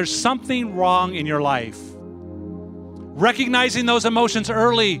that there's something wrong in your life. Recognizing those emotions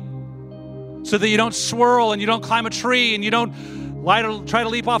early so that you don't swirl and you don't climb a tree and you don't try to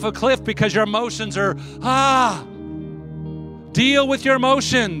leap off a cliff because your emotions are, Deal with your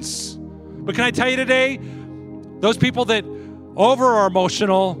emotions. But can I tell you today, those people that over are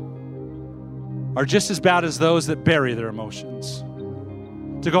emotional are just as bad as those that bury their emotions.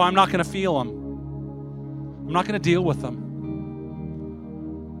 To go, I'm not going to feel them. I'm not going to deal with them.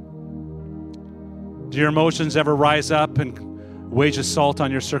 Do your emotions ever rise up and wage assault on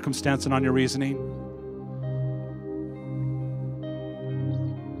your circumstance and on your reasoning?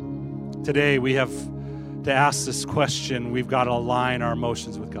 Today we have to ask this question. We've got to align our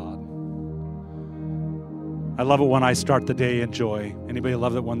emotions with God. I love it when I start the day in joy. Anybody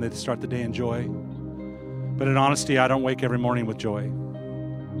love it when they start the day in joy? But in honesty, I don't wake every morning with joy.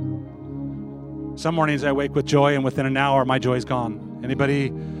 Some mornings I wake with joy, and within an hour, my joy's gone.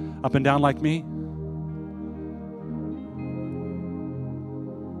 Anybody up and down like me?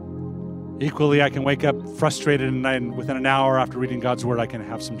 Equally, I can wake up frustrated, and within an hour after reading God's word, I can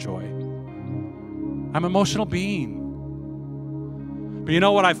have some joy. I'm an emotional being. But you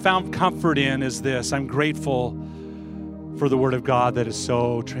know what I found comfort in is this. I'm grateful for the word of God that is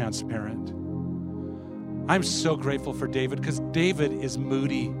so transparent. I'm so grateful for David because David is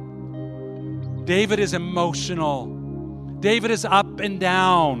moody. David is emotional. David is up and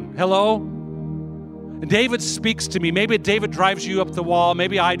down. Hello? And David speaks to me. Maybe David drives you up the wall.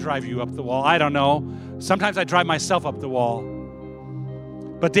 Maybe I drive you up the wall. I don't know. Sometimes I drive myself up the wall.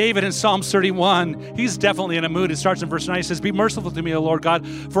 But David in Psalm 31, he's definitely in a mood. It starts in verse 9. He says, "Be merciful to me, O Lord God,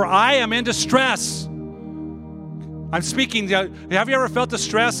 for I am in distress." I'm speaking. Have you ever felt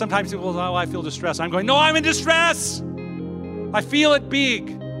distress? Sometimes people go, "Oh, I feel distress." I'm going, "No, I'm in distress. I feel it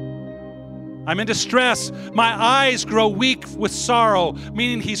big. I'm in distress. My eyes grow weak with sorrow,"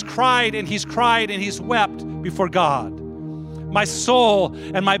 meaning he's cried and he's cried and he's wept before God. "My soul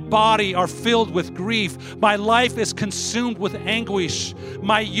and my body are filled with grief. My life is consumed with anguish.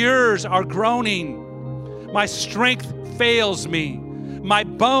 My years are groaning. My strength fails me. My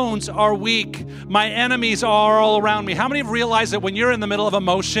bones are weak. My enemies are all around me." How many have realized that when you're in the middle of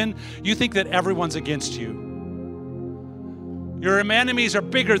emotion, you think that everyone's against you? Your enemies are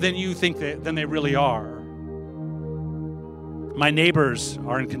bigger than you think than they really are. My neighbors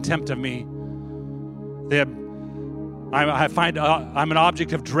are in contempt of me. I find I'm an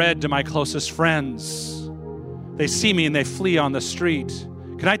object of dread to my closest friends. They see me and they flee on the street.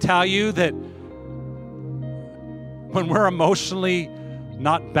 Can I tell you that when we're emotionally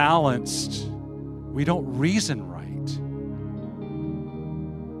not balanced, we don't reason right?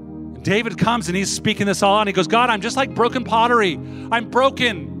 David comes and he's speaking this all out. And he goes, "God, I'm just like broken pottery. I'm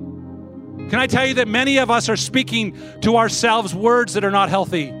broken." Can I tell you that many of us are speaking to ourselves words that are not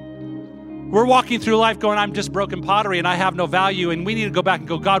healthy? We're walking through life going, "I'm just broken pottery and I have no value." And we need to go back and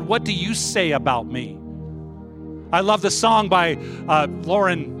go, "God, what do you say about me?" I love the song by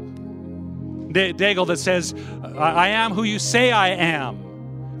Lauren Daigle that says, "I am who you say I am."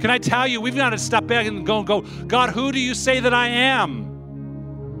 Can I tell you, we've got to step back and go, "God, who do you say that I am?"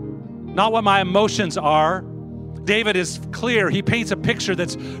 Not what my emotions are. David is clear. He paints a picture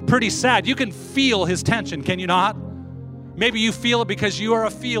that's pretty sad. You can feel his tension, can you not? Maybe you feel it because you are a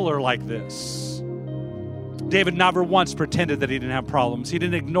feeler like this. David never once pretended that he didn't have problems. He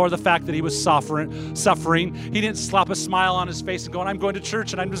didn't ignore the fact that he was suffering. He didn't slap a smile on his face and going, "I'm going to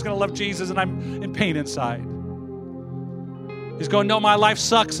church and I'm just going to love Jesus and I'm in pain inside." He's going, "No, my life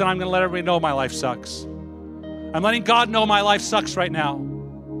sucks and I'm going to let everybody know my life sucks. I'm letting God know my life sucks right now."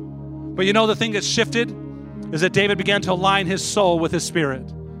 But you know the thing that shifted is that David began to align his soul with his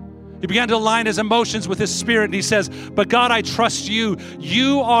spirit. He began to align his emotions with his spirit, and he says, "But God, I trust you.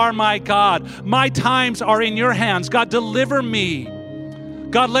 You are my God. My times are in your hands. God, deliver me.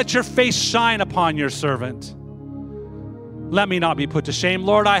 God, let your face shine upon your servant. Let me not be put to shame.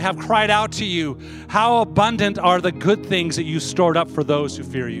 Lord, I have cried out to you. How abundant are the good things that you stored up for those who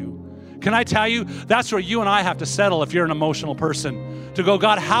fear you." Can I tell you, that's where you and I have to settle if you're an emotional person. To go,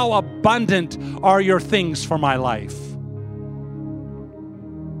 "God, how abundant are your things for my life?"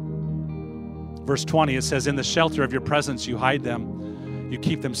 Verse 20, it says, "In the shelter of your presence you hide them. You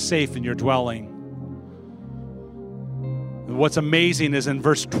keep them safe in your dwelling." And what's amazing is in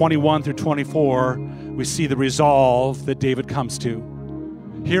verse 21 through 24, we see the resolve that David comes to.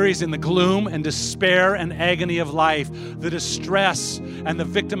 Here he's in the gloom and despair and agony of life, the distress and the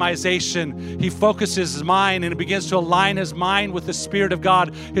victimization. He focuses his mind and he begins to align his mind with the Spirit of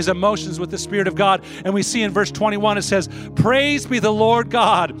God, his emotions with the Spirit of God. And we see in verse 21, it says, "Praise be the Lord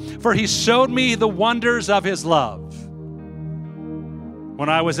God, for he showed me the wonders of his love." When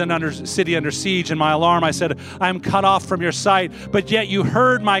I was in city under siege, in my alarm, I said, "I am cut off from your sight, but yet you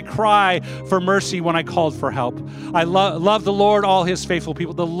heard my cry for mercy when I called for help." I love the Lord, all his faithful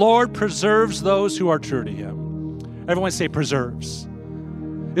people. The Lord preserves those who are true to him. Everyone say preserves.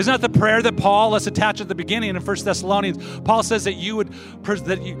 Isn't that the prayer that Paul, let's attach at the beginning in 1 Thessalonians, Paul says that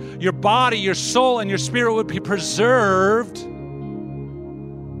your body, your soul, and your spirit would be preserved.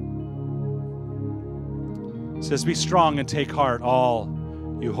 It says, "Be strong and take heart, all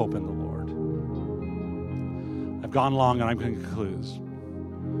you hope in the Lord." I've gone long and I'm going to conclude.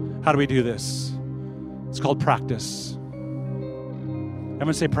 How do we do this? It's called practice.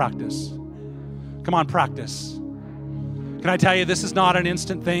 Everyone say practice. Come on, practice. Can I tell you, this is not an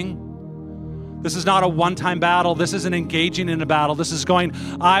instant thing. This is not a one-time battle. This isn't engaging in a battle. This is going,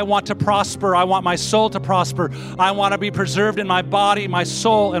 I want to prosper. I want my soul to prosper. I want to be preserved in my body, my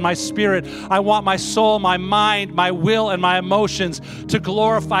soul, and my spirit. I want my soul, my mind, my will, and my emotions to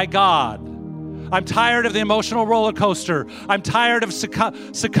glorify God. I'm tired of the emotional roller coaster. I'm tired of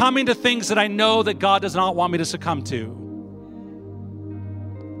succumbing to things that I know that God does not want me to succumb to.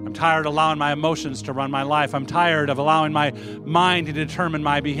 I'm tired of allowing my emotions to run my life. I'm tired of allowing my mind to determine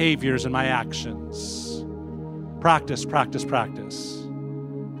my behaviors and my actions. Practice, practice, practice.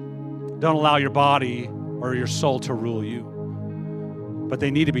 Don't allow your body or your soul to rule you. But they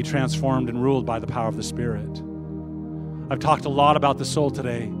need to be transformed and ruled by the power of the Spirit. I've talked a lot about the soul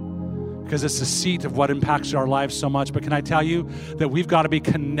today. because it's the seat of what impacts our lives so much. But can I tell you that we've got to be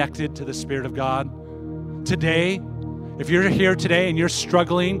connected to the Spirit of God? Today, if you're here today and you're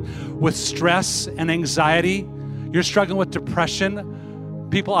struggling with stress and anxiety, you're struggling with depression,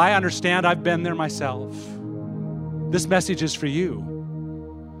 people, I understand. I've been there myself. This message is for you.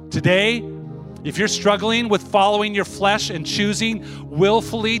 Today, if you're struggling with following your flesh and choosing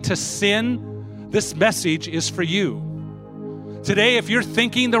willfully to sin, this message is for you. Today, if you're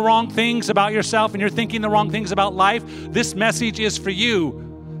thinking the wrong things about yourself and you're thinking the wrong things about life, this message is for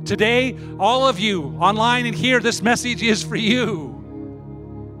you. Today, all of you online and here, this message is for you.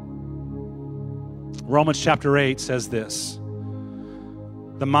 Romans chapter 8 says this: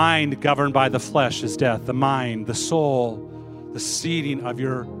 the mind governed by the flesh is death. The mind, the soul, the seating of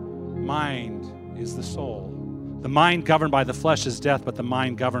your mind is the soul. The mind governed by the flesh is death, but the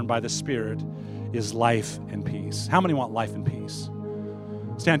mind governed by the Spirit is life and peace. How many want life and peace?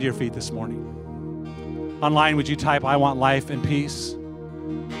 Stand to your feet this morning. Online, would you type, I want life and peace?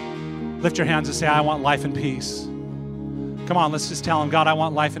 Lift your hands and say, I want life and peace. Come on, let's just tell him, God, I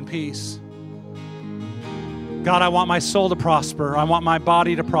want life and peace. God, I want my soul to prosper. I want my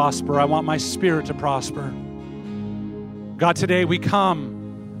body to prosper. I want my spirit to prosper. God, today we come.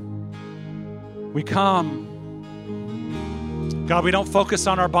 We come. God, we don't focus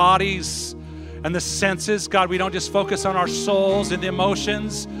on our bodies and the senses. God, we don't just focus on our souls and the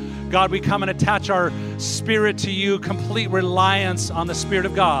emotions. God, we come and attach our spirit to you, complete reliance on the Spirit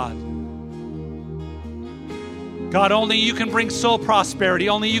of God. God, only you can bring soul prosperity.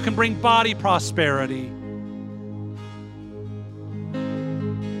 Only you can bring body prosperity.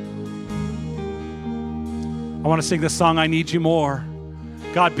 I want to sing this song, I Need You More.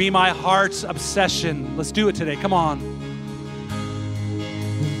 God, be my heart's obsession. Let's do it today. Come on.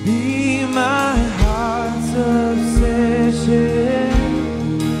 Be my heart's obsession,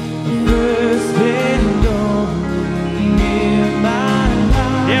 first and only in my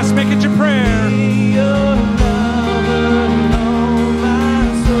life. Yes, make it your prayer. Be your lover, all my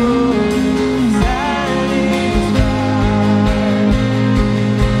soul satisfied.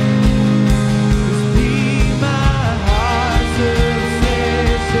 Be my heart's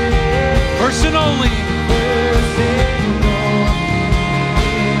obsession, First and only. first and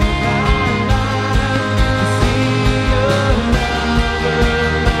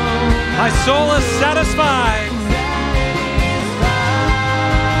My soul is satisfied.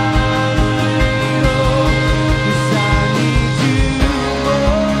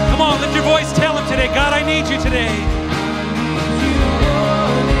 Come on, lift your voice. Tell him today, God, I need you today.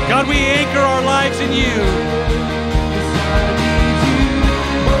 God, we anchor our lives in you.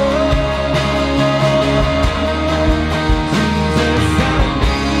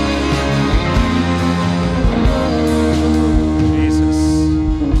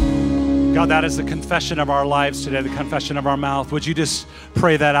 God, that is the confession of our lives today, the confession of our mouth. Would you just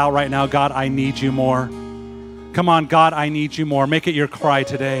pray that out right now? God, I need you more. Come on, God, I need you more. Make it your cry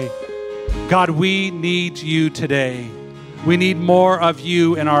today. God, we need you today. We need more of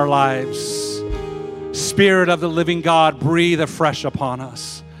you in our lives. Spirit of the living God, breathe afresh upon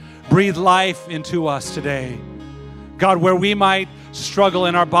us. Breathe life into us today. God, where we might struggle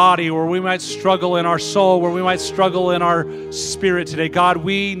in our body, where we might struggle in our soul, where we might struggle in our spirit today, God,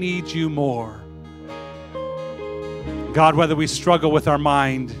 we need you more. God, whether we struggle with our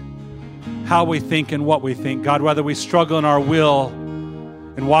mind, how we think and what we think, God, whether we struggle in our will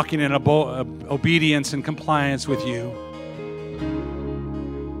and walking in obedience and compliance with you,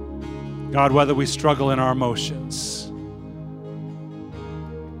 God, whether we struggle in our emotions,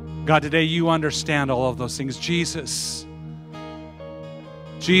 God, today you understand all of those things. Jesus,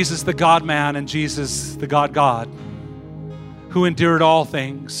 the God-man, and Jesus, the God-God, who endured all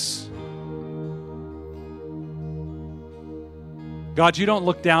things. God, you don't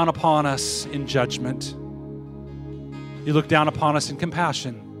look down upon us in judgment. You look down upon us in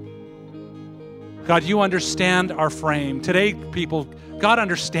compassion. God, you understand our frame. Today, people, God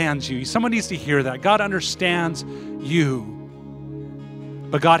understands you. Someone needs to hear that. God understands you.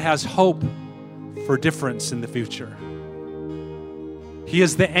 But God has hope for difference in the future. He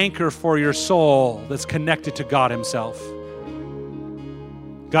is the anchor for your soul that's connected to God himself.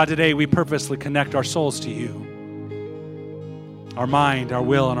 God, today we purposely connect our souls to you. Our mind, our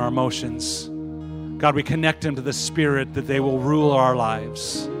will, and our emotions. God, we connect them to the Spirit that they will rule our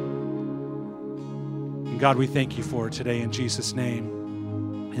lives. And God, we thank you for it today in Jesus'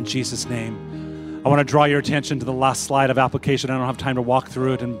 name. In Jesus' name. I want to draw your attention to the last slide of application. I don't have time to walk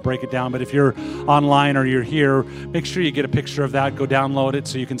through it and break it down, but if you're online or you're here, make sure you get a picture of that. Go download it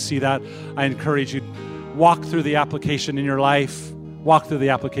so you can see that. I encourage you, walk through the application in your life. walk through the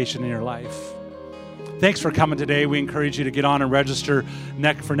application in your life. Thanks for coming today. We encourage you to get on and register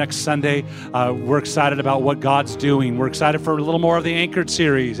for next Sunday. We're excited about what God's doing. We're excited for a little more of the Anchored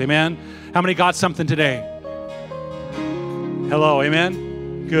series. Amen? How many got something today? Hello,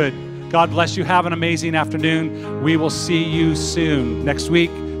 amen? Good. God bless you. Have an amazing afternoon. We will see you soon. Next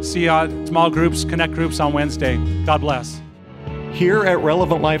week, see you on small groups, connect groups on Wednesday. God bless. Here at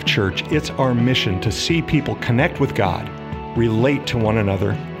Relevant Life Church, it's our mission to see people connect with God, relate to one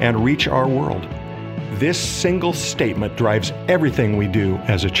another, and reach our world. This single statement drives everything we do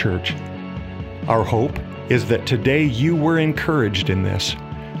as a church. Our hope is that today you were encouraged in this.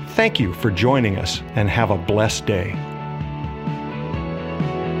 Thank you for joining us, and have a blessed day.